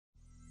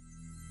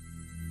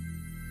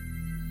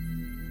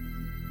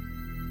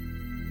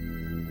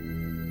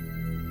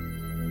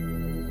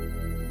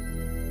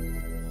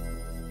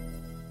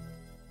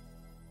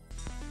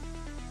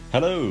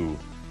Hello,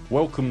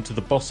 welcome to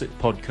the Boss It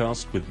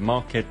podcast with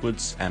Mark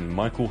Edwards and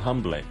Michael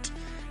Humblett.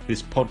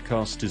 This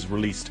podcast is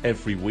released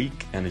every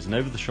week and is an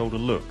over-the-shoulder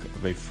look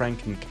of a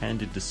frank and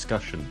candid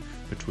discussion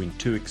between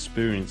two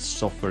experienced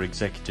software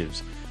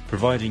executives,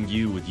 providing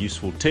you with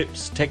useful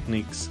tips,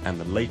 techniques, and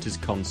the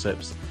latest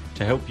concepts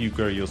to help you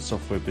grow your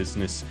software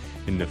business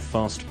in the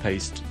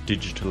fast-paced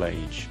digital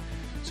age.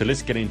 So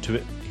let's get into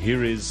it.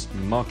 Here is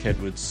Mark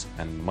Edwards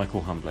and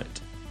Michael Humblett.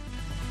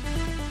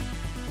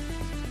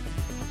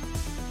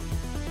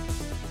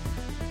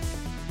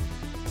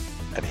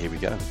 And here we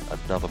go,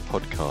 another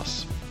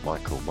podcast.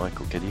 Michael,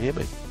 can you hear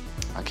me?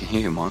 I can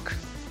hear you, Mark.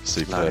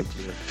 Superb.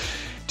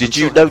 Did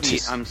you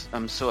notice?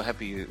 I'm so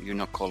happy you're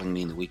not calling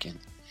me in the weekend.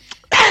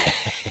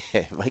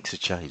 It makes a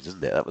change,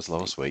 doesn't it? That was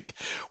last week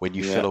when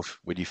you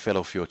fell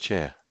off your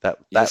chair. That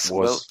was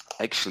well,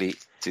 actually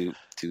to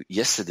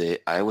yesterday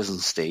I was on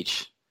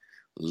stage.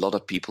 A lot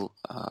of people.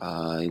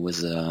 It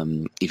was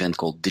an event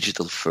called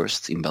Digital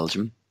First in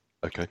Belgium.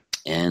 Okay.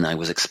 And I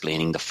was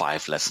explaining the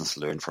 5 lessons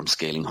learned from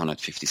scaling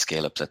 150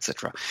 scale-ups,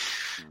 etc.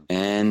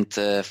 And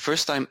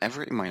first time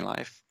ever in my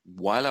life,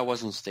 while I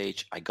was on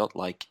stage, I got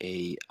like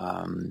a,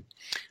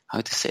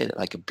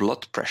 like a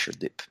blood pressure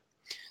dip.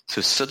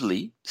 So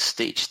suddenly, the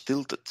stage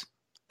tilted.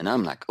 And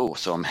I'm like, oh,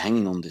 so I'm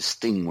hanging on this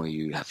thing where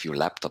you have your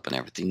laptop and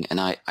everything.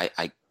 And I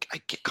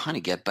kind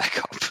of get back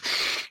up.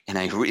 And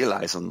I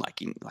realize in a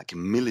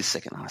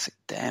millisecond, I was like,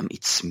 damn,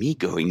 it's me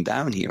going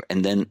down here.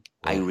 And then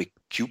I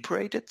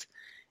recuperated.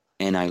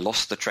 And I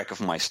lost the track of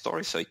my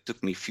story, so it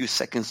took me a few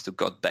seconds to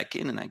get back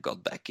in, and I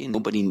got back in.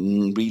 Nobody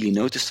really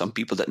noticed. Some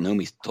people that know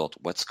me thought,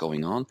 what's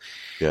going on?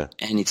 Yeah.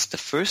 And it's the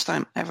first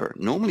time ever.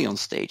 Normally on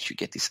stage, you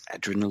get this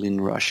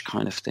adrenaline rush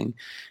kind of thing.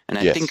 And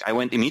I think I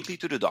went immediately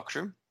to the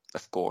doctor,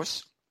 of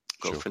course.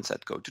 Girlfriend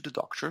said, go to the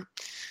doctor.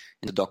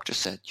 And the doctor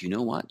said, you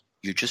know what?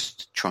 You're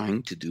just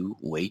trying to do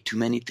way too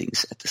many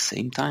things at the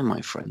same time,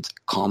 my friend.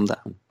 Calm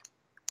down.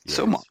 Yes.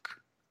 So, Mark,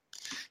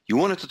 you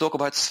wanted to talk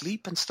about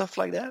sleep and stuff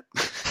like that?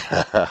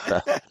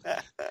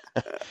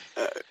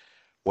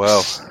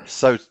 Well,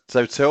 so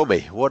tell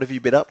me, what have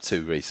you been up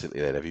to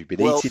recently then? Have you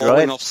been eating falling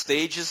right? Off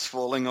stages,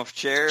 falling off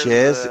chairs.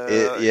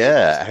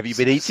 Have you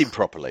been eating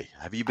properly?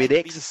 Have you been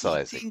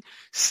exercising?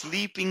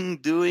 Sleeping,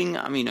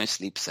 I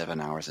sleep 7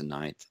 hours a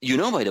night. You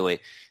know, by the way,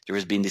 there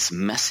has been this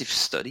massive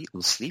study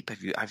on sleep.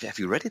 Have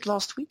you read it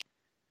last week?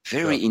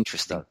 Very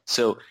interesting. No.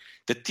 So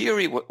the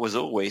theory was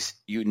always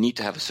you need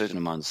to have a certain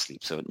amount of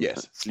sleep. So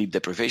sleep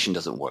deprivation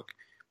doesn't work.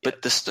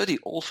 But the study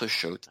also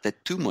showed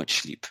that too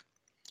much sleep,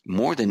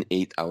 more than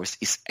 8 hours,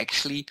 is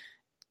actually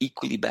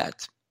equally bad.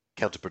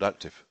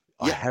 Counterproductive.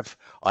 Yeah.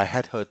 I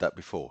had heard that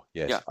before.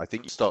 Yes. Yeah. I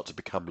think you start to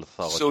become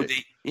lethargic. So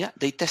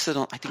they tested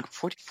on, I think,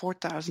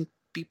 44,000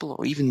 people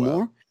or even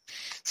more.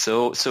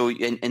 So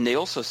and they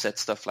also said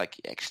stuff like,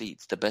 actually,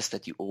 it's the best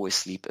that you always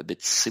sleep a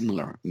bit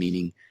similar,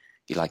 meaning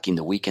like in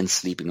the weekend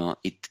sleeping on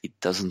it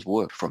doesn't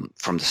work from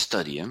the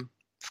study, of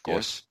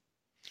course. Yes.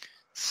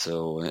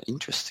 So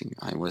interesting.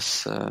 I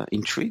was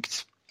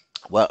intrigued.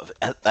 Well,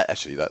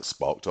 actually, that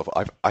sparked off.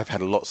 I've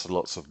had lots and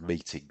lots of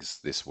meetings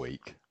this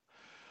week,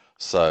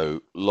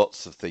 so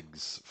lots of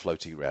things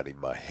floating around in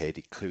my head,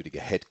 including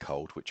a head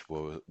cold, which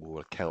will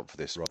account for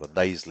this rather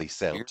nasally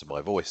sound to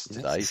my voice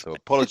today. Yes. So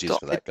apologies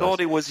for that, guys. I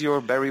thought it was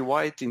your Barry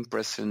White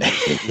impression.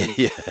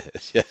 yeah.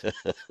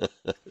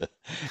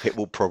 It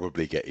will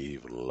probably get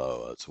even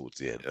lower towards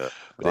the end. Yeah.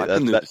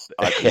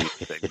 I can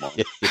take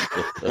mine.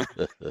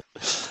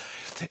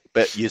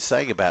 But you're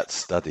saying about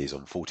studies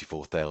on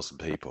 44,000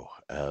 people.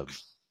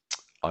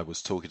 I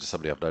was talking to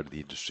somebody I've known in the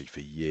industry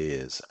for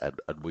years,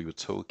 and we were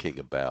talking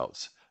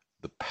about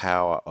the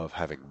power of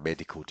having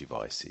medical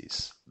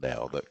devices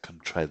now that can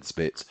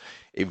transmit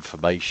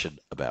information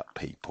about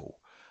people,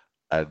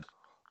 and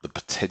the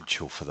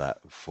potential for that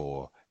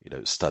for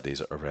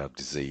studies around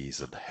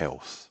disease and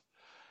health.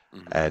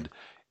 Mm-hmm. And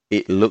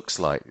it looks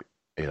like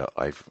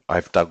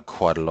I've done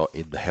quite a lot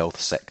in the health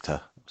sector.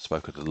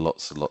 Spoken to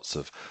lots and lots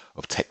of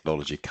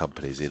technology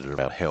companies in and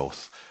around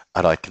health,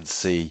 and I can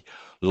see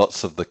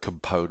lots of the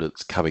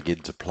components coming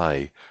into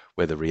play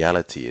where the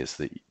reality is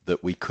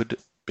that we could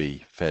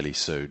be fairly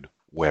soon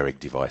wearing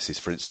devices.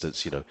 For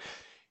instance,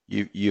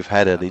 you've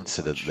had an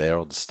incident there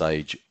on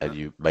stage and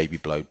you maybe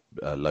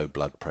low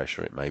blood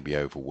pressure, it may be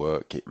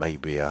overwork, it may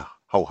be a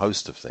whole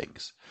host of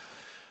things.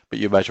 But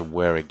you imagine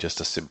wearing just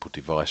a simple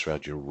device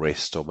around your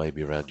wrist or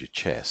maybe around your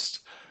chest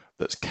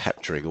that's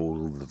capturing all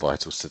the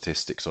vital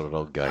statistics on an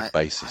ongoing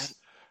basis.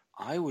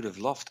 I would have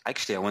loved.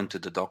 Actually, I went to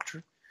the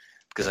doctor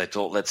because I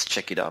thought, let's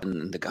check it out.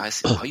 And the guy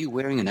said, are you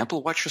wearing an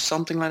Apple Watch or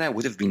something like that?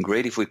 Would have been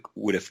great if we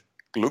would have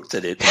looked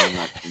at it. And I'm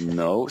like,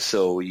 no.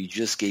 So you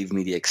just gave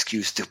me the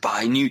excuse to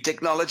buy new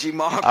technology,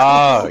 Mark.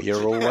 Oh,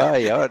 you're all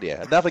right, aren't you?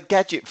 Another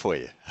gadget for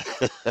you.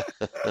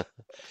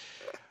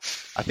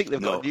 I think they've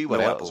got a new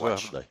one out as well,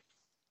 haven't they?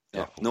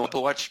 Yeah, no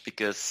Apple Watch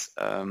because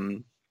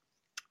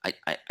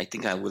I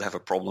think I would have a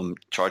problem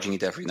charging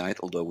it every night,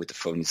 although with the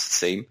phone it's the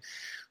same.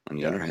 On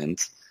the other hand,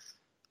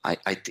 I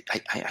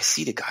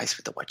see the guys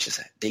with the watches.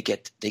 They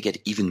get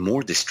even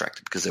more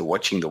distracted because they're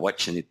watching the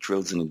watch and it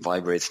trills and it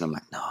vibrates, and I'm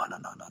like, no.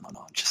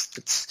 Just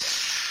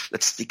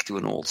let's stick to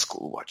an old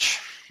school watch.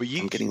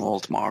 I'm getting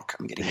old, Mark.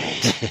 I'm getting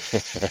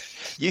old.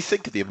 You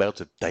think of the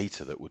amount of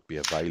data that would be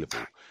available.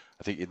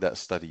 I think in that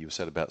study you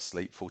said about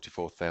sleep,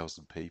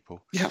 44,000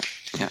 people. Yeah.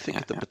 You think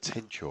of the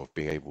potential of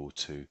being able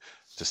to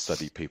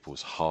study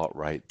people's heart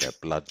rate, their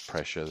blood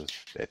pressure,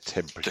 their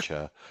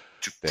temperature,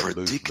 their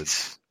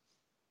movement.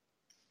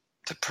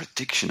 The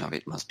prediction of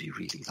it must be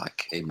really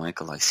like, hey,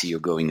 Michael, I see you're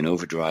going in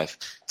overdrive.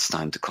 It's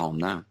time to calm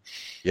down.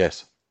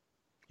 Yes.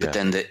 But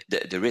then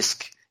the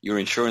risk, your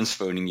insurance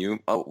phoning you,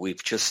 oh,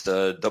 we've just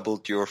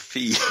doubled your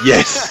fee.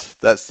 Yes,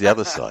 that's the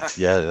other side.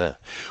 Yeah.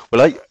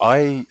 Well,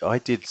 I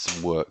did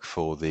some work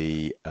for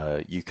the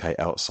UK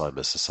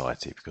Alzheimer's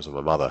Society because of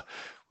my mother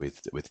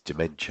with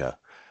dementia.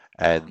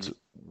 And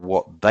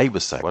what they were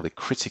saying, one of the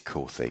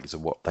critical things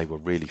and what they were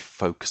really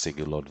focusing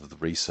a lot of the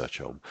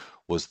research on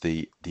was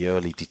the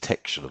early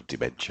detection of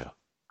dementia.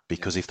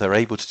 Because if they're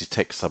able to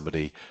detect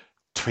somebody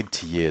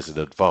 20 years in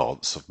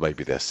advance of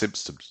maybe their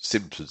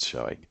symptoms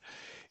showing,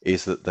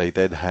 is that they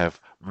then have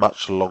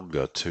much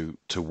longer to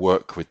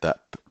work with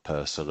that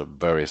person and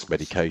various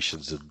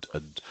medications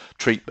and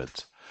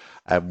treatment.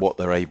 And what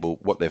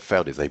they've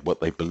found is what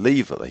they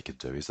believe that they can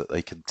do is that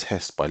they can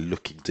test by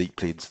looking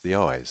deeply into the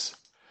eyes.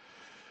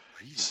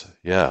 Really?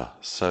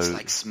 So it's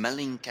like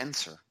smelling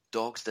cancer.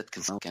 Dogs that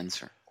can smell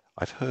cancer.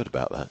 I've heard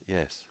about that.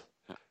 Yes.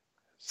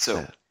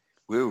 So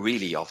we're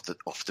really off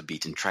the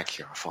beaten track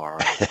here.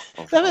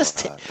 There's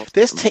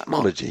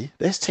technology.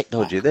 There's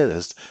technology.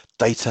 There's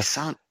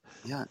data.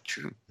 Yeah,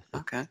 true.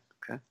 Okay.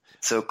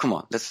 So come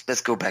on,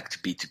 let's go back to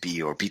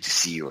B2B or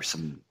B2C or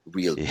some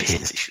real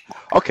business issue.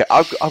 Okay,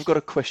 I've got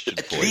a question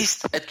for you.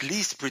 At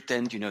least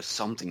pretend you know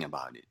something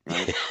about it,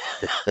 right?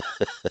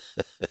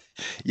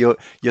 You're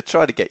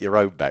trying to get your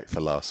own back for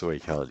last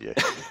week, aren't you?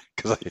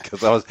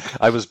 Because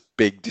I was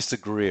being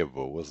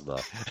disagreeable, wasn't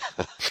I?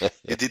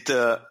 You did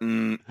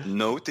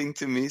noting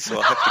to me, so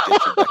I have to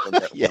get you back on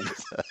that one.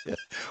 Yeah.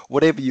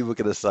 Whatever you were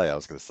going to say, I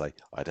was going to say,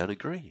 I don't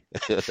agree.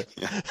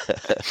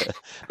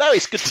 No,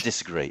 it's good to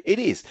disagree. It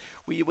is.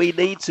 We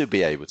need to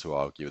be able to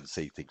argue and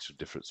see things from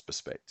different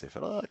perspectives.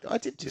 And I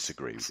did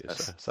disagree with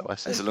you, so I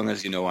said. As long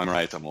as you know I'm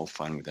right, I'm all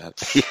fine with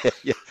that.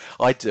 Yeah,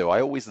 I do.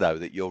 I always know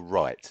that you're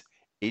right.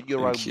 In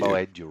your own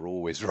mind, you're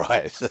always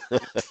right.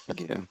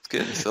 Yeah,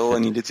 good. That's all I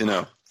needed to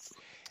know.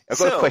 I've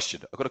got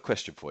a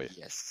question for you.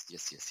 Yes.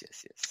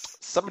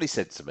 Somebody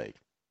said to me,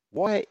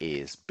 why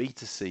is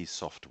B2C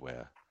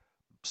software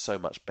so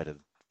much better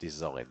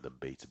designed than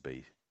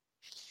B2B?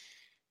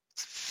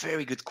 It's a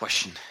very good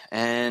question.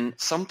 And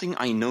something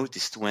I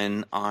noticed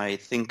when I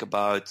think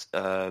about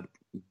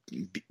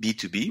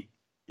B2B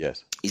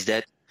is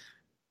that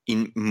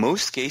in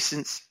most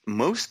cases,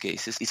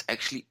 it's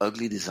actually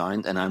ugly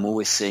designed, and I'm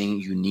always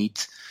saying you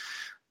need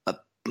a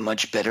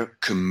much better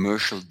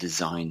commercial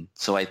design.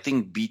 So I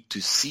think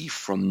B2C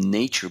from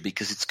nature,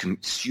 because it's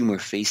consumer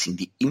facing,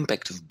 the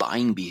impact of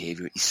buying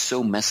behavior is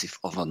so massive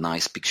of a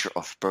nice picture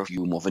of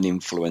perfume, of an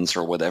influencer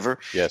or whatever,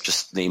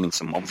 just naming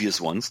some obvious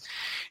ones.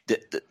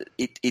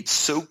 It's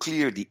so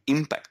clear the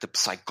impact, the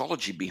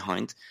psychology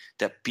behind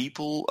that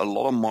people, a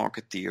lot of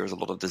marketeers, a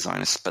lot of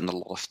designers spend a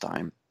lot of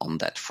time on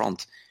that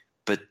front.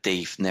 But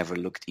they've never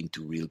looked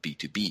into real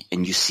B2B.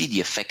 And you see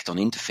the effect on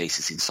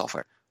interfaces in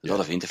software. A lot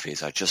of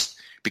interfaces are just,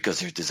 because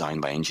they're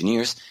designed by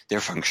engineers,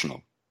 they're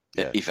functional,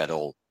 if at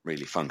all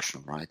really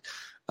functional, right?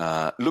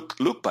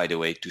 Look, by the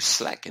way, to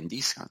Slack and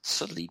these kinds.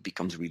 Suddenly it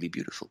becomes really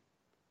beautiful.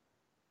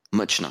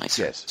 Much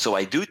nicer. Yes. So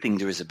I do think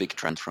there is a big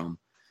trend from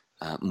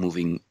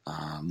moving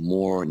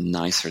more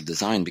nicer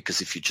design, because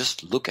if you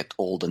just look at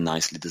all the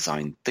nicely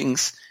designed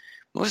things,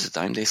 most of the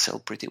time they sell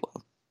pretty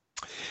well.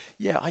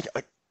 Yeah,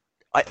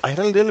 I had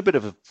a little bit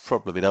of a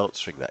problem in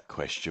answering that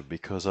question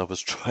because I was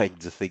trying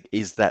to think,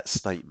 is that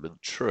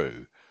statement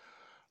true?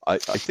 I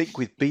think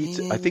with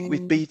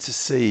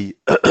B2C,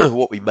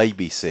 what we may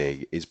be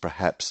seeing is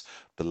perhaps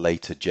the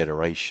later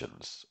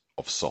generations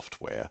of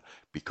software,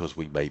 because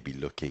we may be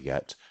looking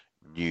at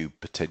new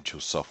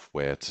potential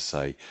software to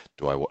say,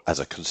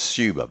 as a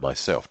consumer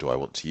myself, do I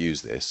want to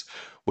use this?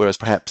 Whereas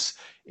perhaps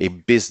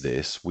in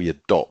business, we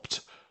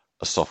adopt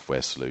a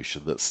software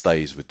solution that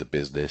stays with the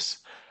business.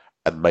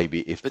 And maybe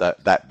if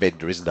that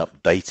vendor isn't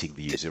updating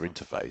the user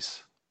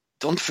interface.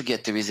 Don't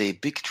forget, there is a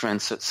big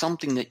trend. So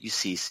something that you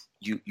see is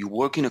you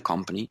work in a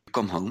company, you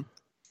come home,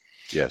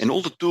 and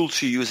all the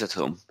tools you use at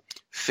home,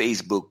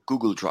 Facebook,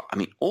 Google Drive,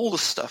 all the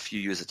stuff you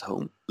use at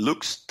home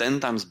looks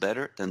 10 times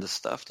better than the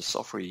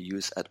software you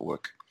use at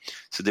work.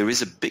 So there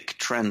is a big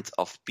trend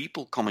of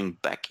people coming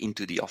back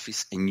into the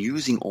office and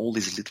using all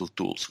these little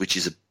tools, which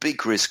is a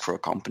big risk for a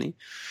company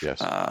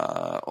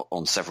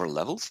on several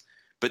levels.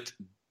 But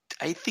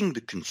I think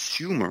the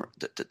consumer,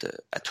 the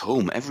at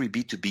home, every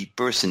B2B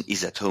person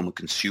is at home a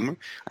consumer.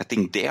 I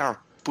think they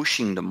are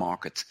pushing the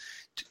market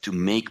to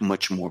make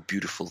much more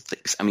beautiful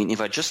things.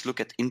 If I just look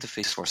at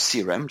interface for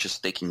CRM,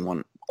 just taking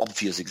one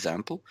obvious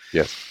example,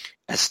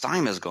 as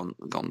time has gone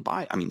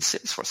by, I mean,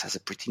 Salesforce has a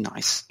pretty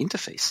nice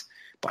interface,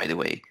 by the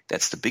way.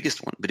 That's the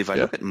biggest one. But if I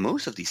look at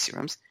most of these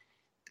CRMs,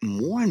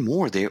 more and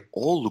more, they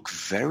all look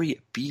very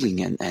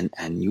appealing,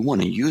 and you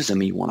want to use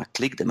them, and you want to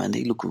click them, and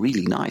they look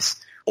really nice.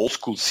 Old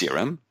school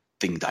CRM,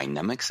 think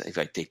Dynamics. If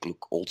I take a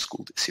look old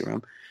school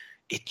CRM,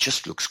 it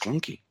just looks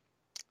clunky.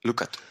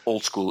 Look at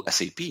old school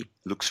SAP.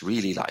 Looks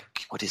really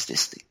like, what is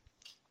this thing?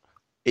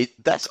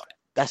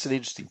 That's an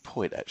interesting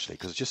point, actually,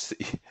 because just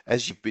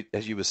as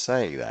you were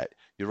saying that,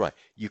 you're right.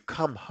 You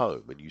come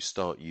home and you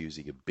start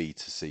using a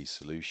B2C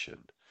solution.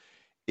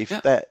 If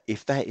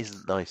that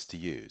isn't nice to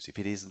use, if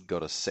it isn't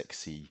got a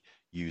sexy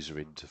user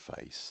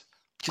interface,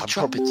 I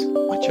chop it.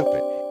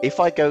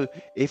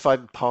 If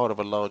I'm part of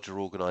a larger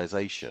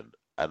organization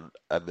and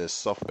there's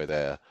software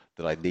there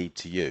that I need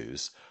to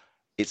use,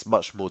 it's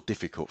much more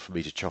difficult for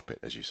me to chop it,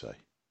 as you say.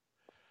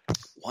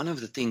 One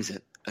of the things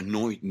that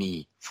annoyed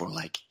me for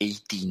like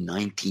 18,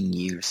 19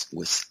 years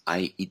was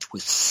it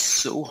was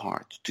so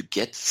hard to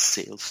get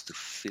sales to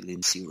fill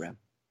in CRM.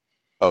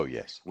 Oh,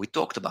 yes. We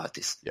talked about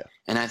this. Yeah.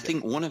 And I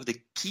think one of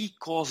the key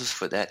causes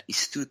for that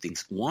is two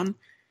things. One,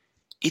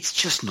 it's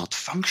just not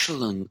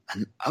functional and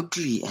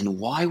ugly, and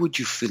why would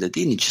you fill it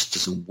in? It just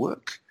doesn't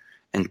work.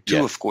 And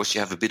two, of course, you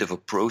have a bit of a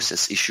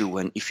process issue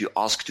when if you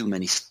ask too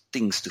many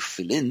things to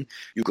fill in,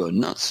 you go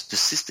nuts. The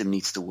system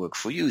needs to work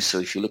for you. So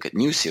if you look at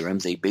new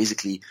CRMs, they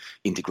basically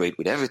integrate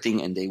with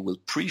everything and they will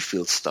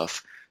pre-fill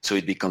stuff so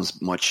it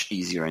becomes much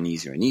easier and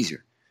easier and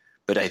easier.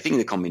 But I think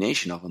the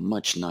combination of a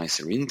much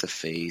nicer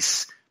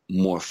interface,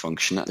 more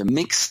functional,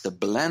 the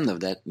blend of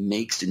that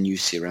makes the new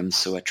CRM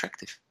so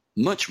attractive,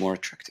 much more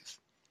attractive.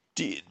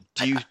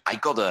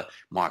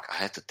 Mark, I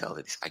had to tell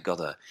you this.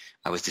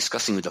 I was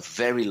discussing with a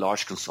very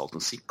large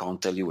consultancy,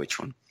 can't tell you which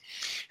one,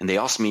 and they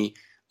asked me,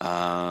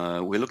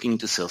 we're looking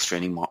into sales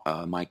training,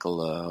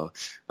 Michael,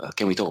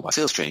 can we talk about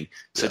sales training?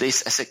 So I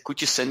said, could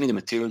you send me the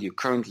material you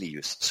currently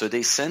use? So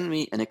they sent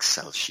me an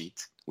Excel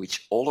sheet,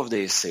 which all of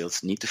their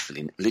sales need to fill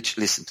in.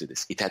 Listen to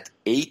this. It had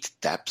 8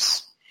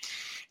 tabs.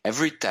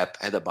 Every tab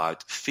had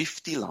about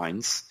 50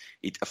 lines.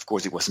 Of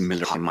course, it was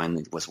Miller Heiman.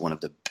 It was one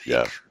of the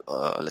big,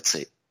 let's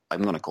say,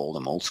 I'm going to call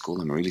them old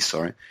school. I'm really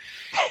sorry.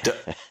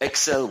 The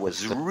Excel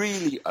was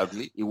really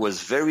ugly. It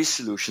was very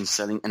solution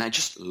selling. And I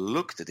just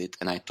looked at it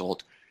and I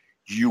thought,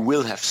 you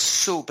will have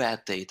so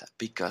bad data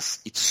because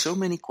it's so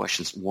many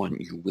questions. One,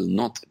 you will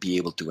not be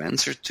able to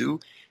answer. Two,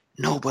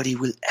 nobody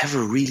will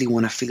ever really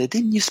want to fill it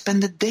in. You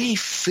spend a day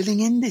filling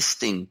in this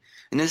thing.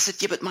 And then I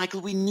said, yeah, but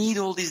Michael, we need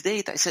all this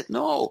data. I said,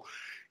 no,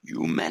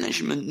 you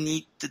management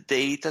need the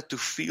data to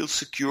feel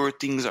secure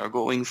things are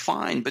going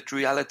fine. But the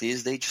reality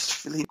is they just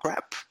fill in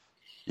crap.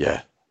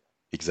 Yeah,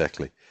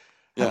 exactly.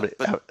 Yeah,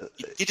 but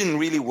it didn't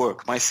really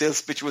work. My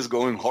sales pitch was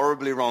going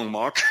horribly wrong,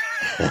 Mark.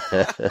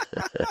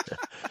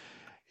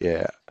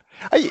 Yeah,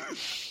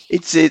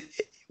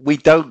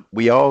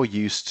 we are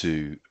used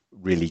to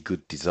really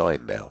good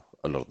design now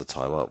a lot of the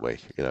time, aren't we?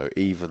 You know,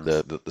 even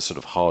the sort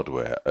of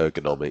hardware,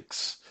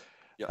 ergonomics,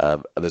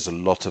 and there's a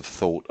lot of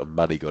thought and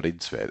money got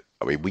into it.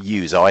 I mean, we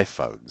use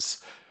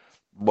iPhones.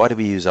 Why do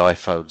we use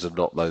iPhones and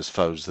not those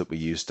phones that we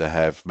used to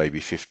have maybe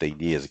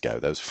 15 years ago,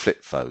 those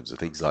flip phones and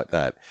things like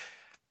that?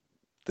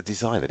 The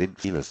design, they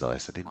didn't feel as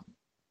nice.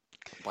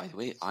 By the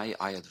way, I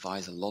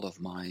advise a lot of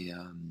my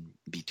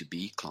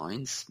B2B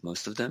clients,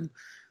 most of them.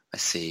 I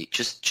say,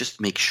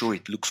 just make sure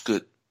it looks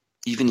good,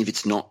 even if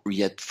it's not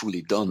yet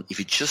fully done. If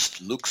it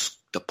just looks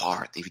the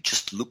part, if it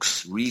just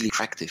looks really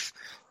attractive,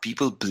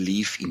 people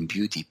believe in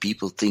beauty.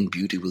 People think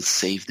beauty will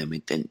save them.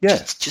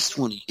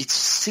 It's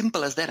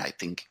simple as that, I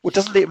think. Well,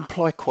 doesn't it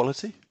imply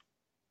quality?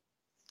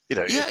 You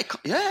know. Yeah.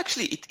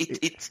 Actually,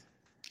 it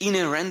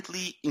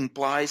inherently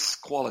implies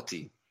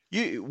quality.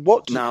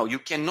 Now you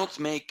cannot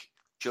make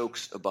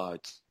jokes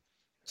about.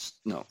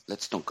 No,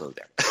 let's not go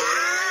there.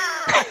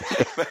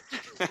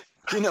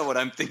 You know what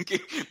I'm thinking,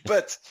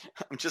 but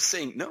I'm just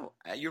saying. No,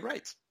 you're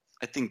right.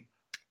 I think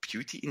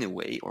beauty, in a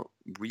way, or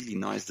really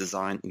nice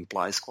design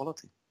implies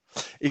quality.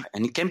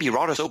 And it can be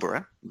rather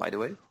sober, by the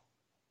way.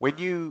 When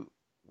you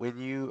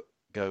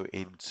go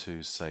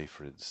into, say,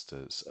 for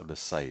instance, a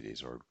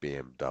Mercedes or a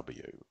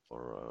BMW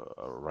or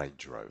a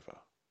Range Rover,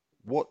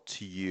 what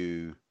to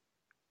you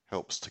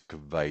helps to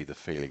convey the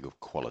feeling of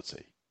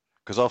quality?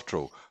 Because after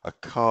all, a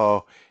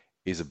car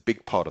is a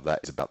big part of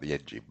that is about the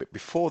engine. But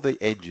before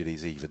the engine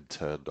is even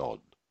turned on,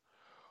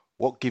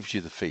 what gives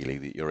you the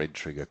feeling that you're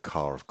entering a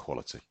car of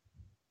quality?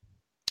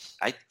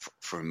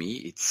 For me,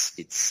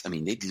 it's. I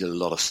mean, they did a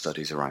lot of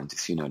studies around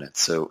this. You know that.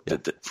 So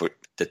for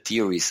the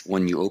theory is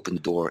when you open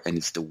the door, and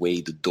it's the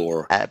way the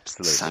door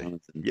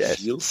sounds and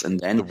feels, and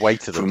then the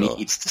weight of the door. For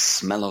me, it's the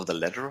smell of the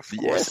leather, of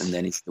course, and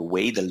then it's the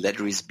way the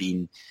leather is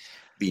being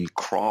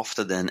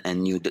crafted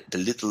and the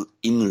little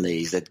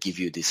inlays that give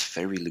you this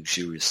very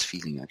luxurious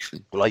feeling.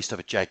 Actually, well, I used to have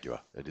a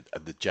Jaguar, and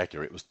the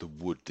Jaguar, it was the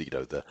wood. You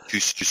know, you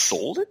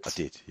sold it? I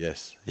did,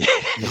 yes.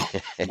 No,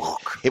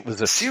 Mark. It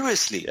was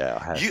seriously. Yeah,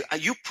 I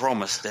had. You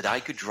promised that I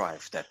could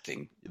drive that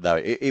thing. No,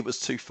 it was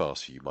too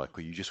fast for you,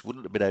 Michael. You just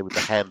wouldn't have been able to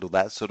handle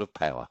that sort of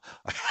power.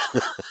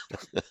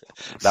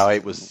 No,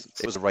 it was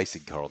a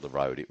racing car on the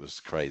road. It was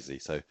crazy.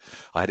 So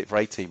I had it for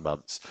 18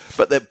 months.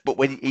 But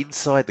when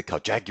inside the car,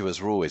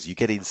 Jaguars were always, you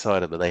get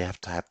inside them and they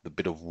have to have the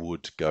bit of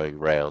wood going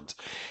round.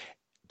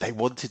 They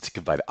wanted to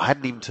convey that. I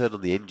hadn't even turned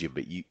on the engine,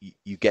 but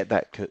you get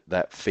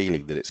that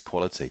feeling that it's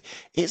quality.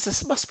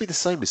 Must be the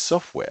same with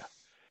software.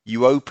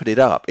 You open it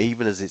up,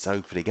 even as it's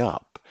opening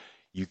up,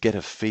 you get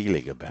a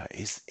feeling about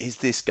is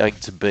this going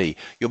to be?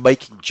 You're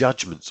making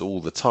judgments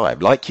all the time,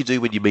 like you do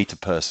when you meet a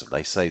person.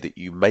 They say that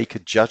you make a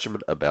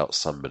judgment about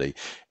somebody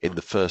in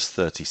the first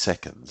 30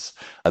 seconds,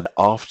 and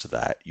after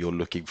that, you're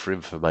looking for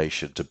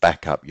information to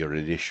back up your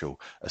initial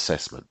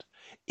assessment.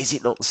 Is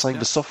it not the same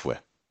with software?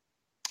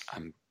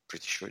 I'm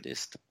pretty sure it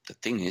is. The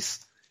thing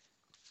is,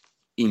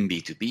 in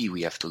B2B,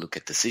 we have to look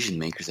at decision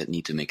makers that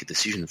need to make a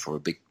decision for a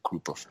big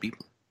group of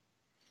people.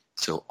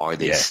 So are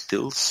they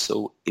still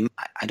so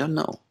I don't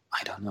know.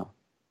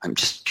 I'm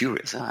just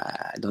curious.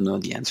 I don't know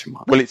the answer,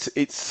 Mark. Well, it's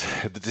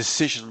the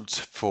decisions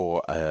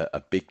for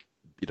a big,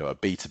 a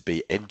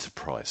B2B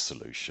enterprise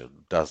solution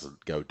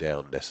doesn't go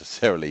down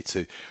necessarily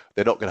to.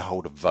 They're not going to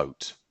hold a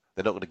vote.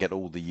 They're not going to get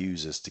all the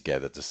users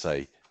together to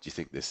say, "Do you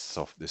think this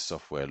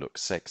software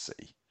looks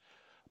sexy?"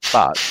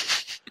 But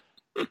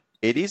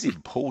it is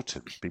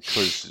important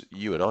because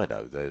you and I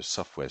know there's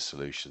software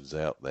solutions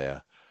out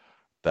there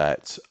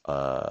that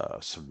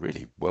some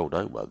really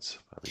well-known ones.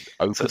 I mean,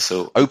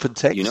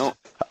 OpenText.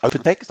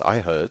 OpenText.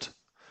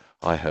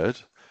 I heard,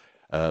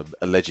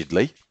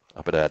 allegedly,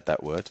 I better add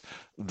that word,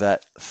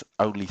 that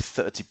only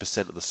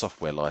 30% of the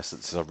software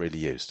licenses are really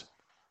used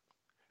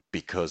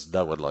because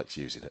no one likes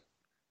using it.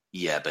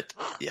 Yeah, but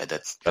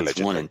that's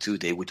one, and two.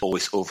 They would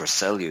always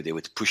oversell you. They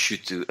would push you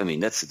to. I mean,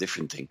 that's a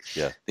different thing.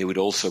 Yeah. They would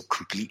also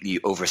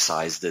completely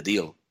oversize the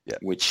deal. Yeah.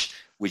 Which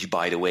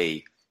by the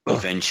way,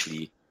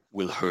 eventually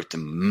will hurt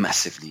them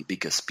massively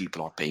because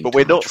people are paying. But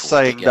we're not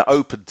saying that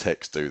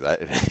OpenText do that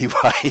in any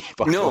way.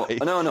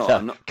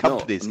 No.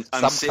 Companies.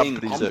 I'm saying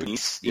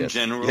companies in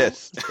general.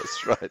 Yes,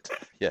 that's right.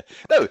 Yeah.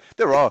 No,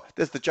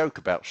 there's the joke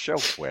about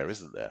shelfware,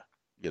 isn't there?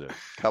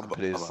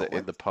 Companies that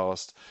in the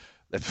past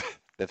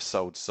they've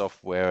sold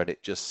software and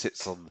it just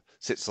sits on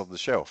the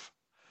shelf,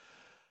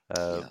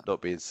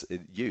 not being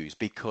used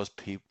because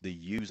the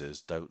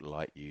users don't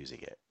like using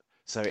it.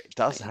 So it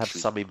does have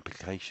some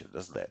implication,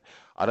 doesn't it?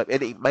 And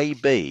it may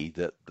be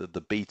that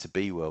the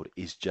B2B world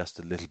is just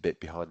a little bit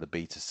behind the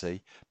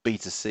B2C.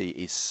 B2C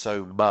is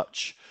so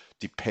much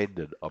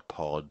dependent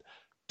upon,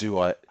 do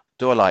I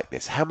like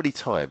this? How many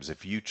times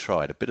have you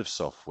tried a bit of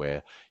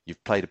software,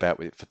 you've played about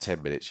with it for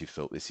 10 minutes, you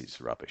thought this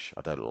is rubbish,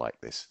 I don't like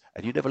this,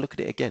 and you never look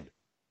at it again?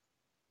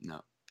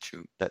 No,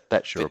 true.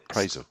 That's your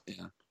appraisal.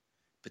 Yeah.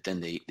 But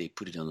then they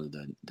put it under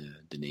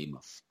the name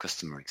of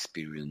customer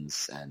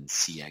experience and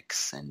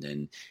CX, and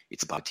then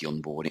it's about the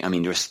onboarding. I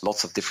mean, there's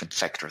lots of different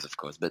factors, of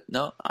course, but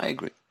no, I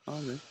agree.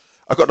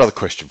 I've got another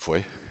question for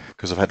you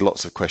because I've had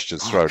lots of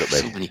questions thrown at me.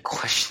 So many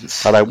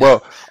questions. I know.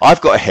 Well, I've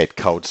got a head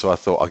cold, so I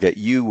thought I'll get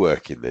you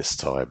working this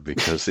time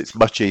because it's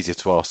much easier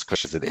to ask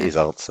questions than it is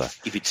answer.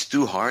 If it's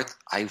too hard,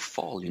 I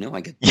fall.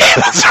 I get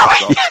that's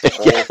right.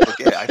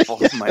 Okay, I fall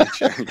from my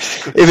chair.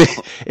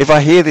 If I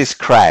hear this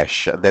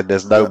crash and then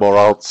there's no more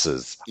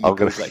answers, I'm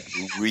going to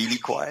really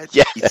quiet.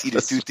 Yeah, it's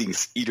either two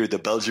things: either the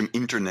Belgium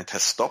internet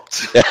has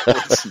stopped, or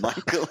it's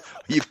Michael.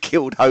 You've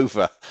killed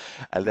over,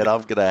 and then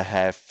I'm going to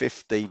have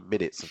 15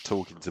 minutes of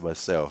talking to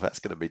myself. That's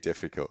going to be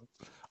difficult.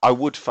 I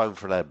would phone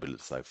for an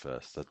ambulance though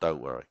first, so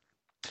don't worry.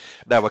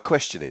 Now, my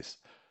question is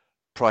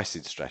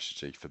pricing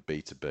strategy for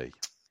B2B.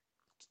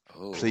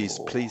 Oh.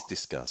 Please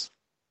discuss.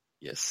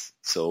 Yes.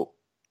 So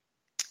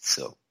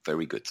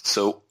very good.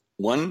 So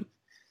the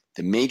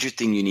major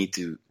thing you need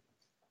to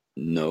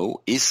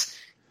know is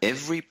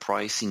every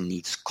pricing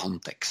needs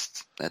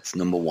context. That's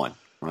number one,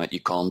 right?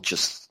 You can't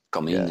just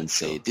come in and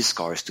say, this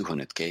car is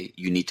 200K.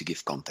 You need to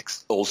give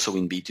context. Also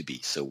in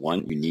B2B. So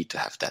one, you need to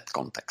have that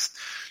context.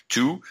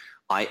 Two,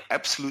 I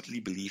absolutely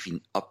believe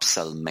in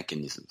upsell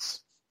mechanisms.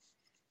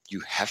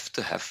 You have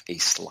to have a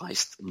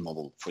sliced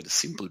model for the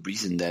simple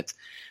reason that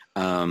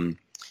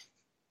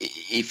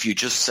if you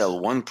just sell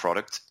one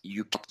product,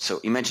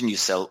 so imagine you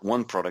sell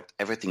one product,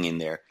 everything in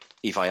there.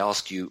 If I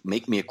ask you,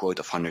 make me a quote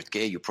of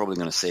 100K, you're probably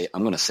going to say,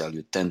 I'm going to sell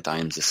you 10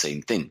 times the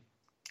same thing,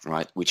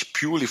 right? Which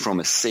purely from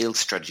a sales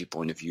strategy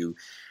point of view,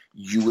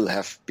 you will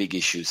have big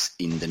issues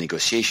in the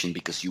negotiation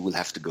because you will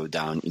have to go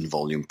down in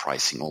volume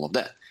pricing, all of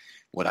that.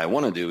 What I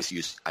want to do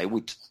is I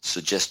would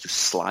suggest to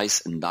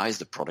slice and dice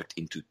the product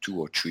into 2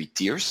 or 3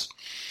 tiers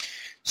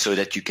so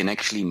that you can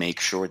actually make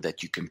sure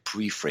that you can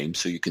pre-frame.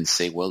 So you can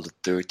say, well, the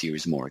third tier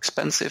is more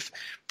expensive,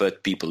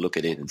 but people look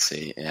at it and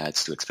say, yeah,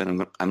 it's too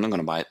expensive. I'm not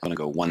going to buy it. I'm going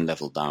to go one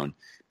level down.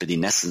 But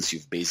in essence,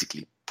 you've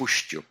basically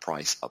pushed your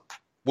price up.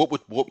 What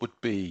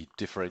would be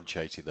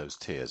differentiating those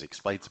tiers?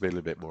 Explain to me a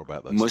little bit more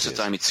about those Most tiers. of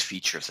the time it's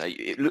features.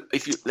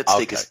 Let's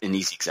take an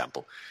easy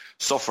example.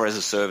 Software as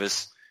a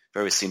service.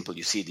 Very simple.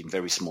 You see it in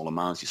very small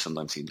amounts. You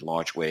sometimes see it in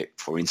large way.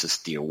 For instance,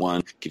 tier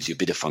 1 gives you a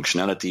bit of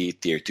functionality.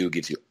 Tier 2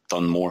 gives you a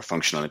ton more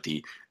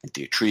functionality. And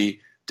tier 3,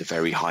 the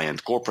very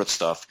high-end corporate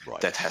stuff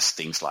Right. that has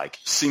things like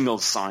single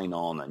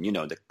sign-on and,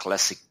 the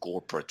classic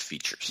corporate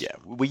features. Yeah,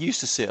 we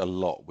used to see it a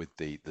lot with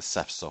the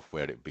SAF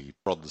software. It'd be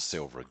bronze,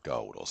 silver, and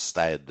gold, or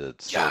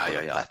standard, silver,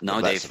 and platinum,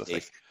 Now that sort of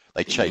thing.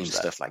 They changed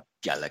that. Stuff like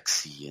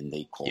Galaxy, and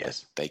they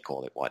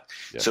call it what.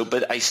 Yeah. So,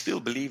 but I still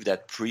believe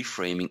that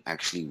pre-framing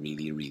actually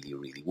really, really,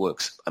 really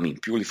works. I mean,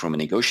 purely from a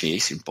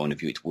negotiation point of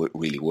view, it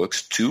really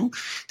works. Two,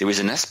 there is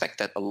an aspect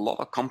that a lot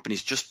of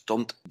companies just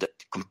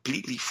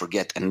completely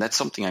forget, and that's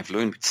something I've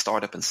learned with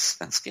startup and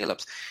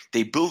scale-ups.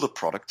 They build a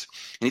product,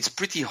 and it's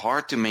pretty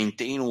hard to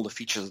maintain all the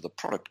features of the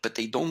product, but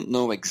they don't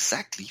know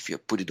exactly, if you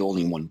put it all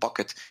in one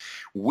bucket,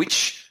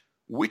 which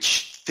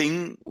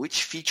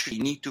feature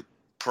you need to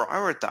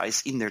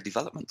prioritize in their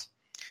development.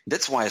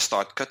 That's why I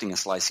start cutting and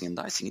slicing and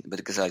dicing it,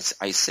 because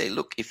I say,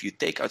 look, if you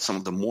take out some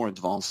of the more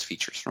advanced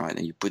features, right,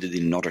 and you put it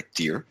in another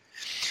tier,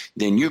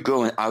 then you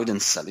go out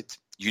and sell it.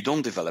 You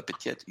don't develop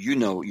it yet. You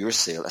know your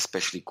sale,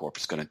 especially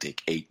corporate, is going to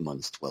take 8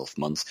 months, 12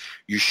 months.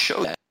 You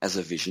show that as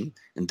a vision,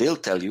 and they'll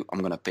tell you, I'm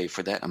going to pay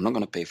for that, I'm not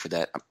going to pay for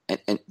that,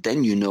 and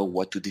then you know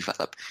what to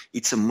develop.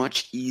 It's a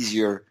much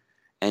easier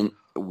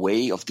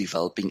way of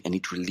developing, and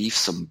it relieves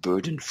some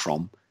burden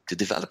from the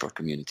developer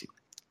community.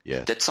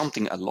 Yeah. That's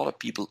something a lot of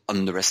people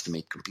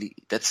underestimate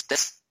completely. That's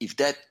if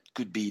that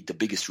could be the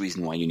biggest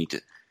reason why you need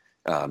to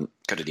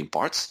cut it in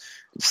parts.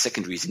 The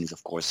second reason is,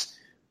 of course,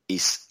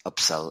 is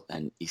upsell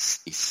and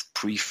is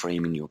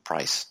pre-framing your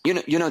price.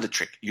 You know the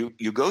trick.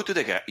 You go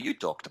to you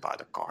talked about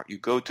a car. You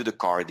go to the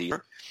car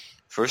dealer.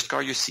 First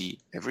car you see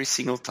every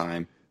single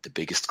time, the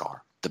biggest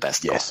car, the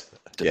best car,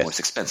 the most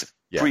expensive.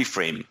 Yeah.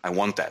 Pre-framing. I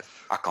want that.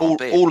 I can't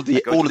pay. All of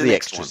the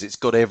extras. It's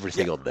got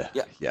everything on there.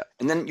 Yeah.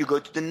 And then you go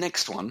to the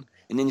next one,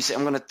 and then you say,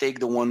 I'm going to take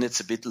the one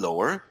that's a bit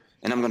lower,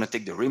 and I'm going to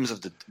take the rims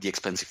of the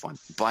expensive one.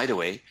 By the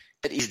way,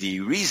 that is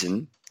the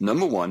reason,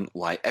 number one,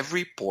 why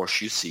every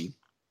Porsche you see,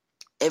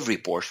 every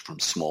Porsche from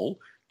small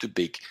to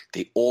big,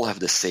 they all have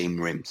the same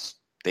rims.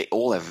 They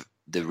all have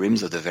the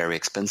rims of the very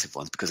expensive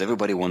ones, because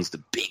everybody wants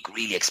the big,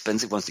 really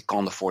expensive ones. They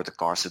can't afford the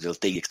car, so they'll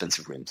take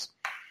expensive rims.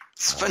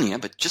 It's funny,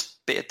 but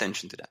just pay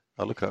attention to that.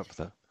 I'll look out for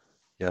that.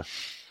 Yeah.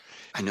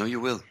 I know you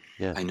will.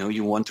 Yeah. I know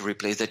you want to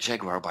replace that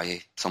Jaguar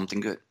by something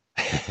good.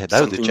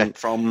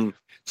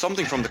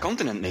 Something from the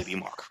continent, maybe,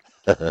 Mark.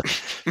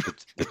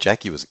 the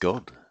Jackie was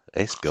gone.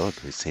 It's gone.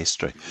 It's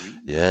history.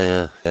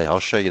 Yeah. I'll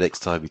show you next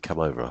time you come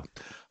over.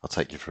 I'll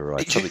take you for a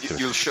ride.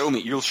 You'll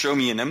show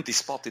me an empty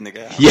spot in the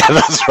garage. Yeah,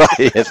 that's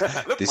right. Yes.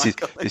 Look,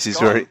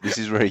 this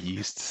is where he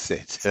used to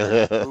sit.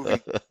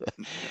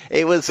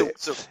 It was.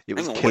 So it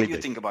was hang on, killing what do you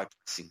me. think about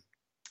pricing?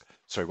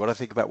 Sorry, what I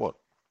think about what?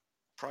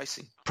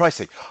 Pricing.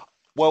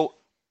 Well,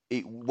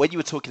 when you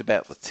were talking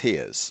about the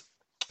tiers,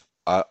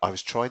 I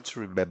was trying to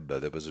remember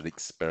there was an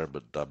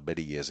experiment done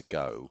many years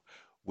ago,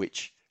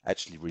 which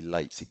actually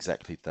relates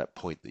exactly to that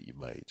point that you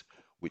made,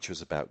 which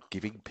was about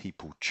giving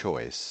people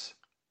choice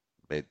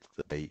meant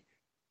that they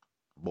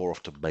more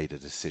often made a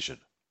decision.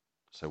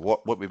 So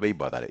what we mean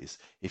by that is,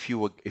 if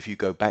you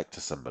go back to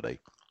somebody,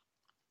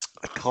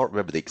 I can't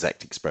remember the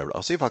exact experiment.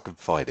 I'll see if I can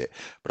find it,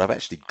 but I've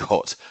actually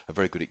got a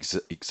very good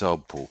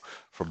example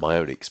from my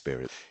own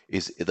experience,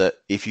 is that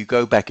if you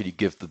go back and you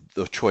give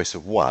the choice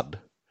of one,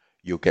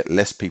 you'll get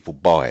less people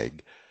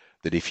buying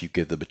than if you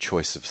give them a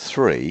choice of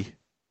three.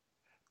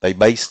 They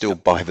may still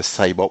buy the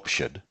same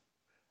option,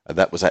 and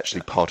that was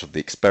actually part of the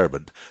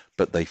experiment,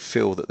 but they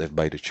feel that they've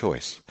made a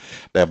choice.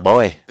 Now,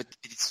 but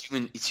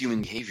it's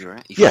human behavior.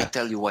 Eh? If I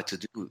tell you what to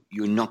do,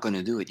 you're not going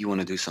to do it. You want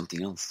to do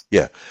something else.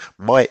 Yeah.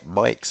 My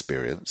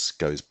experience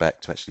goes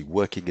back to actually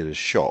working in a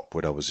shop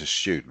when I was a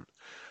student.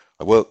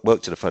 I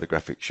worked in a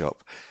photographic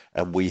shop,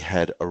 and we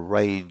had a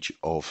range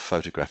of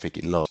photographic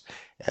enlargements.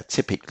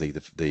 Typically,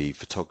 the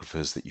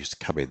photographers that used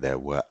to come in there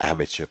were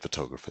amateur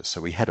photographers,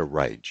 so we had a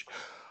range.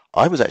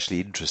 I was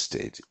actually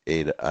interested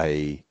in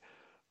a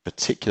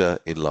particular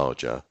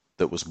enlarger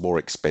that was more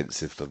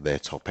expensive than their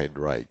top-end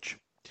range,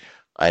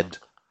 and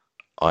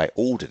I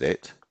ordered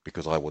it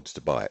because I wanted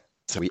to buy it.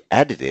 So we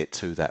added it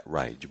to that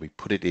range, and we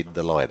put it in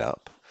the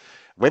lineup.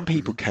 When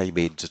people came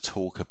in to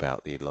talk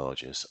about the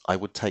enlargers, I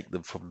would take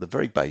them from the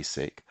very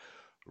basic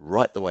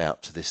right the way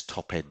up to this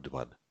top-end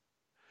one.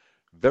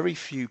 Very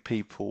few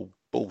people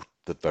bought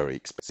the very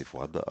expensive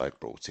one that I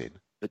brought in.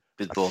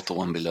 But bought the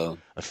one below.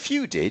 A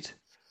few did,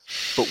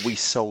 but we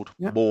sold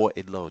more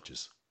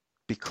enlargers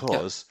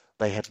because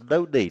they had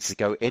no need to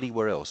go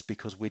anywhere else,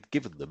 because we'd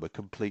given them a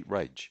complete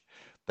range.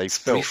 They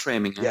felt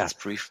pre-framing.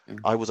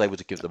 I was able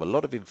to give them a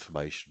lot of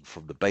information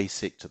from the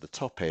basic to the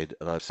top end,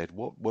 and I said,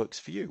 what works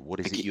for you?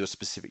 What is it you're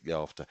specifically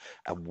after?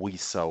 And we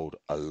sold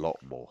a lot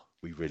more.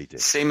 We really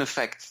did. Same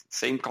effect,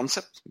 same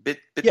concept, bit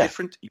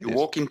different. You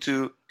walk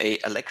into a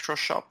electro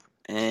shop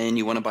and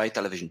you want to buy a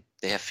television.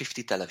 They have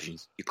 50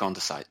 televisions. You can't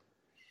decide.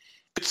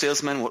 Good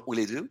salesman, what will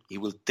he do? He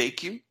will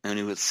take you and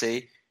he will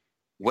say,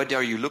 what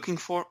are you looking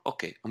for?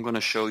 Okay, I'm going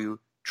to show you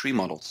 3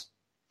 models.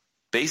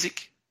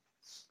 Basic,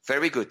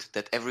 very good,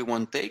 that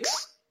everyone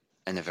takes,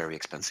 and a very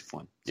expensive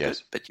one. Yes.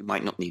 Good, but you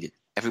might not need it.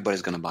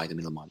 Everybody's going to buy the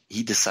middle one.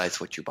 He decides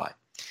what you buy.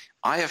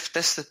 I have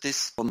tested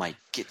this on my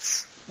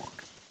kids,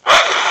 Mark.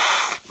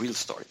 Real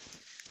story.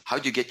 How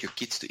do you get your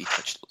kids to eat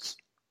vegetables?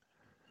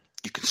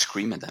 You can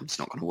scream at them. It's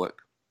not going to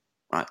work,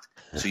 right?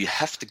 So you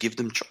have to give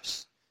them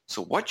choice.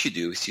 So what you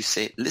do is you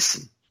say,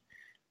 listen,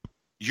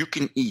 you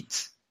can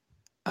eat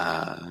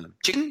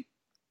chicken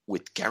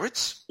with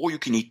carrots, or you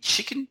can eat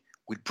chicken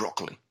with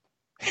broccoli.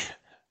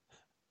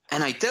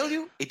 And I tell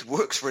you, it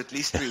works for at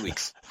least 3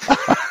 weeks.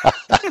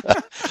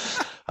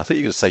 I thought you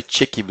were going to say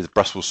chicken with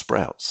Brussels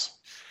sprouts.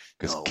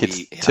 Because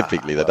kids,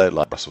 typically, they don't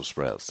like Brussels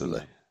sprouts, do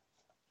they?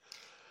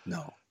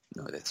 No,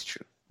 that's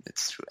true.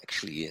 That's true.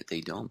 Actually,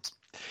 they don't.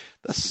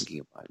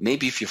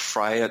 Maybe if you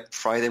fry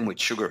them with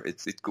sugar,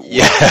 it could work.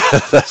 Yeah,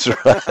 that's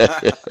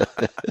right.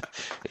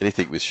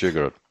 Anything with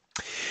sugar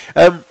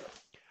on.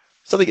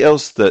 Something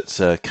else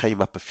that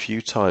came up a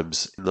few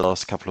times in the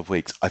last couple of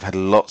weeks. I've had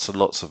lots and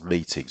lots of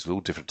meetings with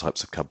all different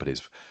types of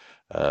companies.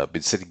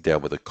 Been sitting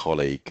down with a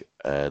colleague,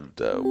 and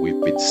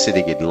we've been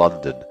sitting in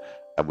London,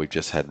 and we've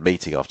just had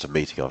meeting after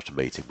meeting after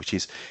meeting, which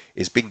is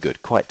been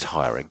good, quite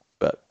tiring,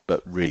 but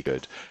really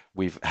good.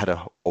 We've had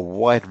a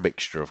wide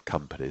mixture of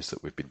companies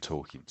that we've been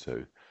talking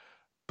to,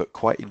 but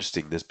quite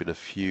interesting. There's been a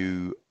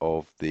few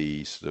of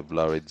the sort of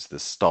low ends, the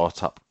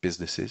startup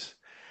businesses,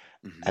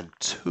 and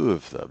two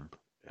of them.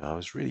 I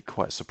was really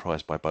quite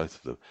surprised by both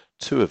of them.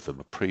 Two of them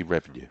are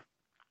pre-revenue.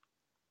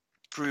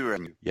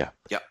 Pre-revenue. Yeah.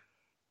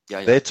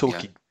 They're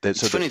talking. Yeah.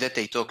 It's funny that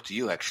they talk to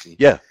you, actually.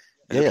 Yeah.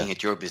 Looking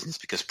at your business,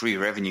 because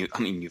pre-revenue, I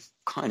mean, you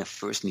kind of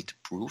first need to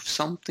prove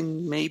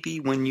something maybe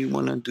when you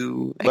want to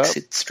do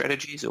exit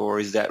strategies, or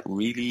is that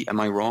really? Am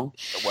I wrong?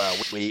 Well,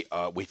 we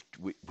are.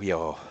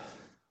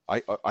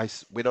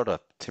 We're not a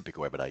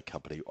typical M&A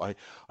company. I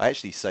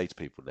actually say to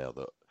people now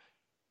that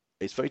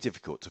it's very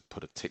difficult to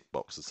put a tick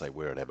box and say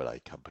we're an M&A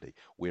company.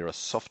 We're a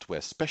software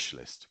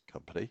specialist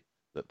company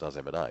that does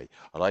M&A,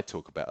 and I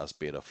talk about us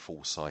being a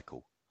full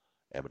cycle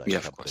M&A company.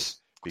 Of course.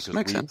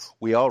 Because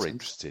we are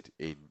interested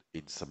in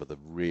some of the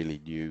really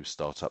new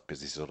startup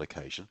businesses on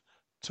occasion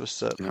to a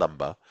certain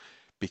number,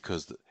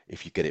 because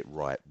if you get it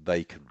right,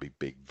 they can be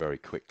big very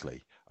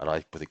quickly. And I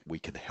think we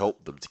can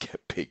help them to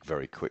get big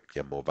very quickly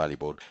and more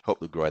valuable, and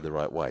help them grow in the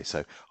right way.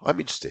 So I'm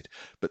interested.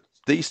 But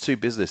these two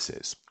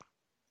businesses,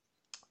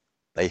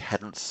 they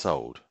hadn't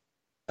sold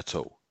at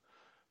all.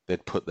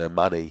 They'd put their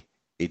money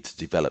into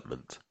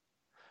development,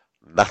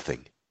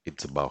 nothing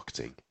into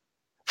marketing.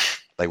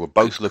 They were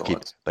both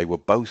looking. They were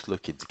both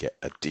looking to get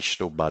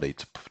additional money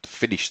to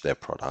finish their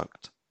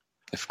product.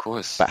 Of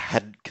course, but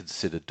hadn't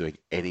considered doing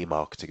any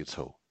marketing at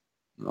all.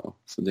 No,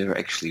 so they were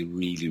actually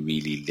really,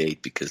 really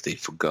late because they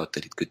forgot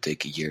that it could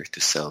take a year to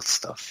sell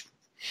stuff.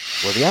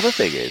 Well, the other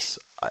thing is,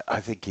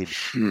 I think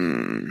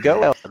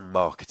go out and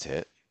market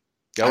it.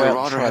 I'd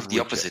rather have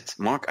the opposite,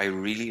 Mark. I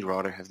really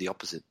rather have the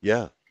opposite.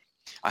 Yeah,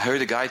 I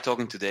heard a guy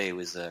talking today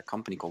with a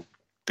company called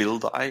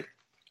Build-I.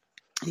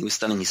 He was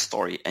telling his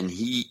story, and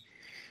he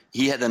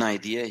had an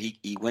idea.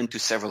 He went to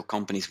several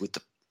companies with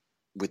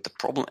the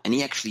problem, and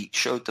he actually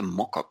showed them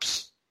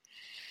mock-ups.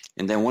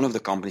 And then one of the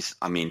companies,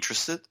 I'm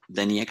interested.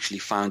 Then he actually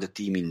found a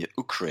team in the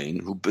Ukraine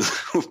who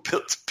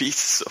built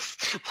pieces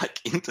of like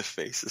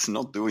interfaces,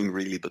 not doing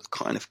really, but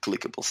kind of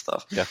clickable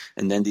stuff. Yeah.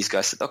 And then these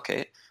guys said,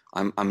 okay,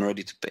 I'm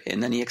ready to pay.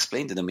 And then he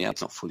explained to them, yeah,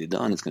 it's not fully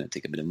done. It's going to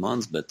take a bit of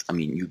months, but I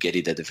mean, you get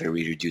it at a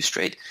very reduced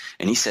rate.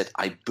 And he said,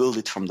 I built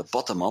it from the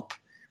bottom up,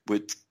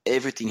 with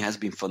everything has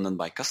been funded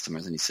by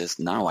customers. And he says,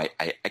 now I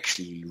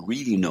actually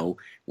really know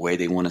where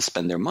they want to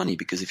spend their money,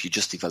 because if you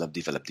just develop,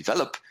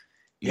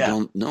 you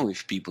don't know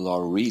if people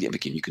are really,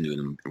 again, you can do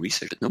it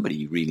research, but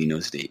nobody really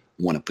knows if they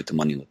want to put the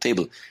money on the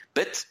table.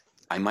 But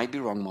I might be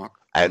wrong, Mark.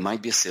 I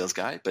might be a sales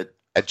guy, but...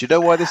 And do you know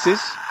why this is?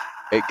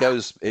 It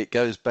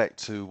goes back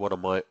to one of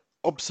my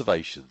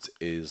observations,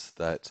 is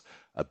that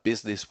a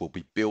business will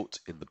be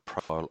built in the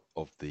profile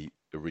of the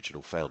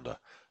original founder.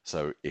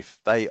 So if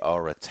they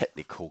are a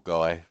technical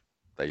guy,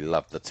 they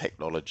love the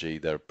technology,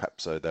 they're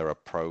a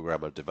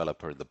programmer,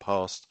 developer in the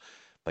past,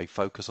 they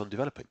focus on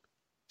developing.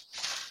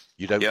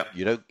 You don't.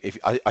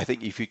 I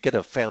think if you get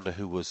a founder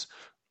who was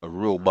a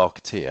real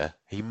marketeer,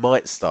 he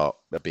might start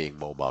being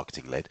more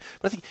marketing led.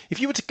 But I think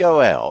if you were to go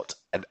out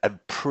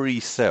and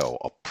pre-sell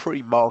or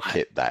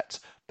pre-market that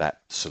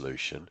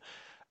solution,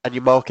 and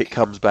your market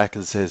comes back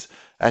and says,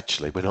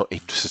 actually, we're not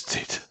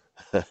interested.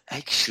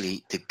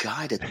 Actually, the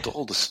guy that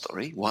told the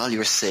story, while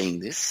you're saying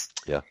this,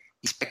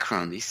 his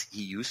background is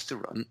he used to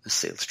run a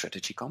sales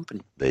strategy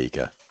company. There you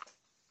go.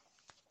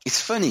 It's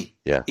funny.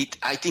 Yeah.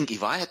 I think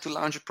if I had to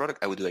launch a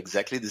product, I would do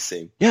exactly the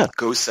same. Yeah.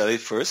 Go sell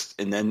it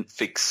first and then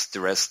fix the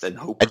rest and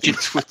hope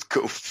it would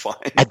go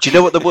fine. And do you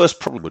know what the worst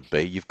problem would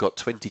be? You've got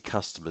 20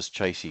 customers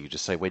chasing you to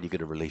say when you're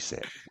going to release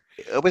it.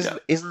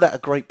 Isn't that a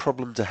great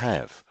problem to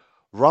have?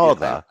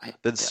 Rather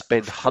than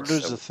spend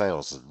hundreds of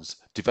thousands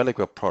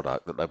developing a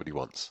product that nobody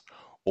wants,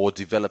 or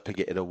developing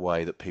it in a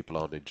way that people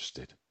aren't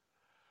interested,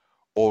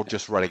 or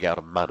just running out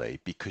of money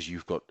because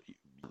you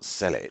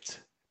sell it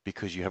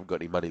because you haven't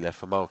got any money left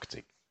for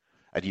marketing.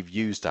 And you've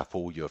used up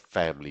all your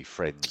family,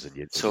 friends, and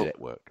your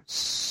network.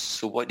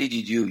 So what did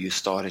you do? You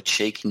started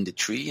shaking the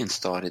tree and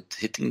started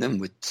hitting them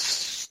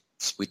with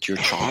your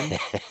charm?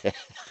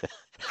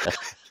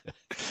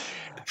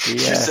 She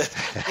said,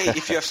 "Hey,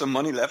 if you have some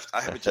money left,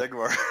 I have a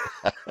Jaguar."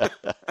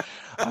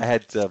 I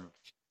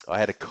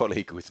had a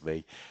colleague with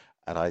me,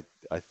 and I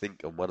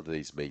think on one of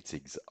these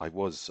meetings,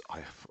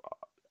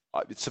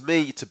 to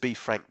me, to be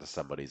frank to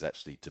somebody is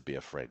actually to be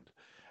a friend.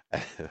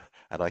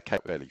 And I came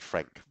with a really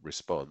frank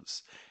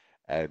response,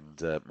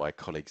 and my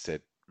colleague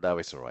said, "No,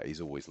 it's all right.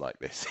 He's always like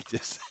this."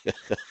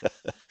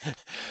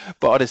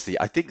 But honestly,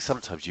 I think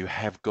sometimes you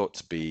have got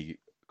to be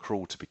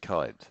cruel to be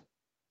kind.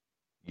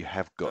 You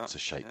have got to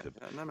shake them.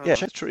 No.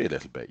 Shake the tree a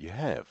little bit.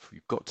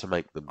 You've got to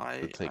make them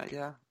think.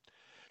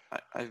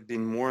 I've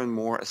been more and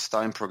more, as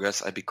time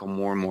progresses, I become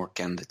more and more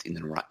candid in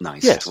a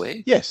nice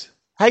way. Yes.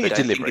 How you but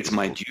deliver I think it's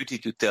my duty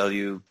to tell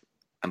you,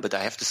 but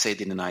I have to say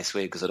it in a nice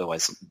way, because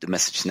otherwise the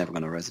message is never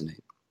going to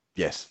resonate.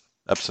 Yes,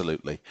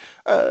 absolutely.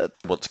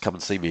 Want to come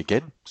and see me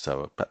again,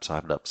 so perhaps I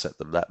haven't upset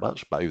them that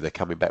much. Maybe they're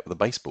coming back with a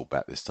baseball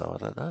bat this time. I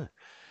don't know.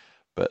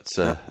 But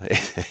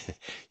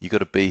you got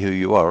to be who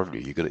you are, haven't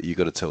you? You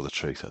got to tell the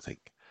truth. I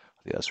think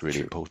that's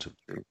really important.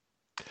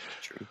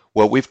 True.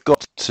 Well, we've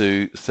got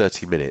to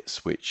 30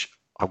 minutes, which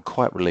I'm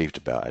quite relieved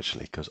about,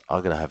 actually, because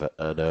I'm going to have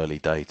an early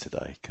day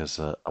today, because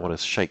I want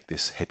to shake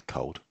this head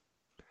cold.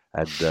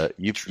 And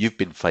you've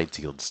been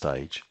fainting on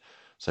stage,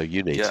 so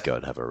you need to go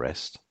and have a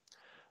rest.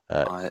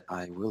 I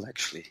will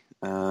actually.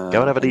 Go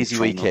and have an easy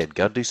weekend.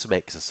 Go and do some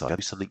exercise. Go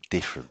do something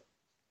different.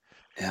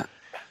 Yeah.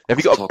 Have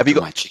you got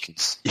my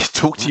chickens? You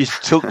talk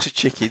to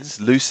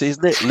chickens. Lucy,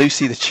 isn't it?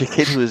 Lucy the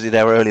chicken, who was in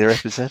our earlier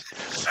episode.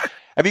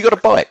 Have you got a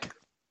bike?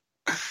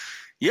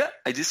 Yeah,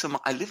 I do some.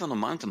 I live on a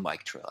mountain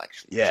bike trail,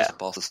 actually. Yeah. Just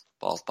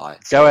pass by.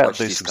 So go out and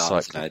do some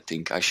cycling. I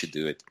think I should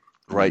do it.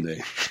 Great,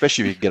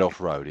 especially if you can get off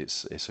road.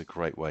 It's a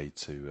great way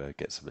to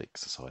get some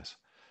exercise.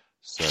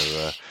 So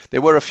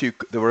there were a few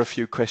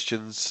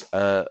questions.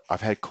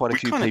 I've had quite a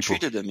few people. We kind of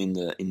treated them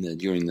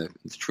during the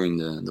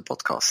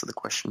podcast, the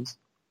questions.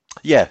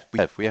 Yeah,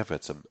 we have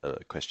had some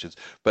questions,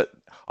 but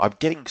I'm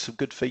getting some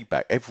good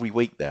feedback every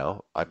week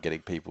now. I'm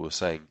getting people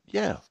saying,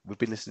 "Yeah, we've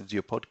been listening to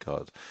your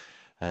podcast."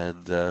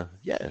 And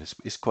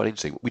it's quite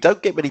interesting. We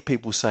don't get many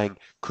people saying,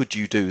 "Could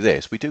you do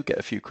this?" We do get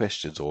a few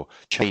questions or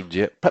change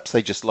it. Perhaps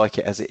they just like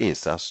it as it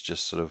is. That's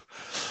just sort of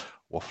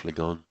waffling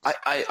on.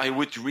 I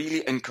would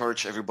really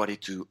encourage everybody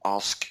to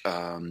ask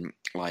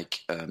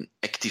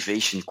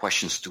activation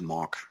questions to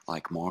Mark.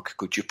 Like, Mark,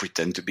 could you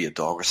pretend to be a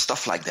dog or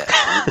stuff like that?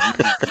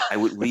 I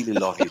would really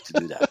love you to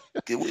do that.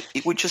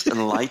 It would just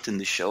enlighten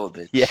the show a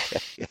bit. Yeah.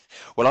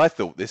 Well, I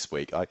thought this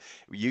week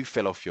you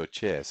fell off your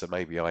chair, so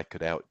maybe I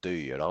could outdo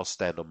you, and I'll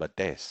stand on my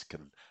desk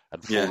and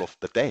fall off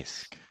the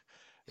desk.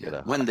 You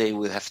know, one day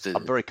we'll have to.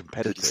 I'm very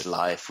competitive. Do this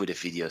live with a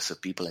video, so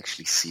people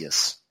actually see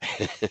us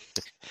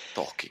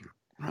talking.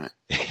 Right.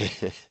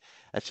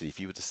 Actually, if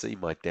you were to see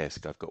my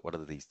desk, I've got one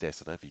of these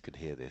desks. I don't know if you can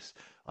hear this.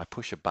 I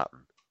push a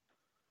button.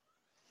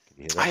 Can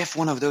you hear that? I have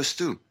one of those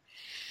too.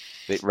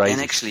 It raises.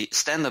 And actually,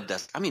 stand-up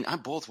desk. I mean, I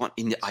bought one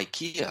in the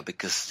IKEA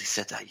because they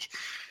said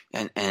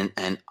and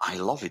I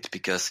love it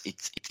because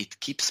it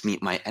keeps me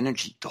my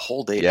energy the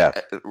whole day. Yeah.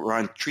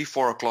 Around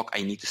 3-4 o'clock,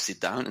 I need to sit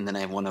down, and then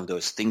I have one of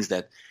those things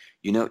that.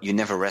 You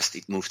never rest,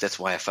 it moves. That's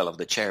why I fell off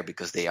the chair,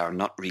 because they are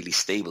not really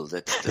stable.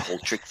 That's the whole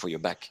trick for your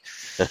back.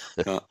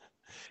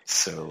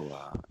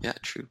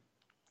 True.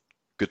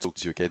 Good to talk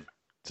to you again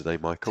today,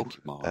 Michael. Thank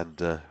you, Mark.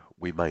 And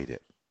we made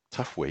it.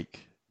 Tough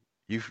week.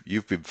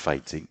 You've been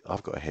fainting.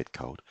 I've got a head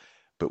cold,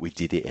 but we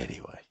did it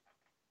anyway.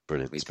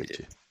 Brilliant to speak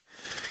to you.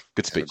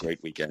 Good to speak to you. Have a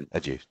great weekend.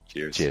 And you.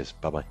 Cheers. Cheers.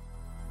 Bye-bye.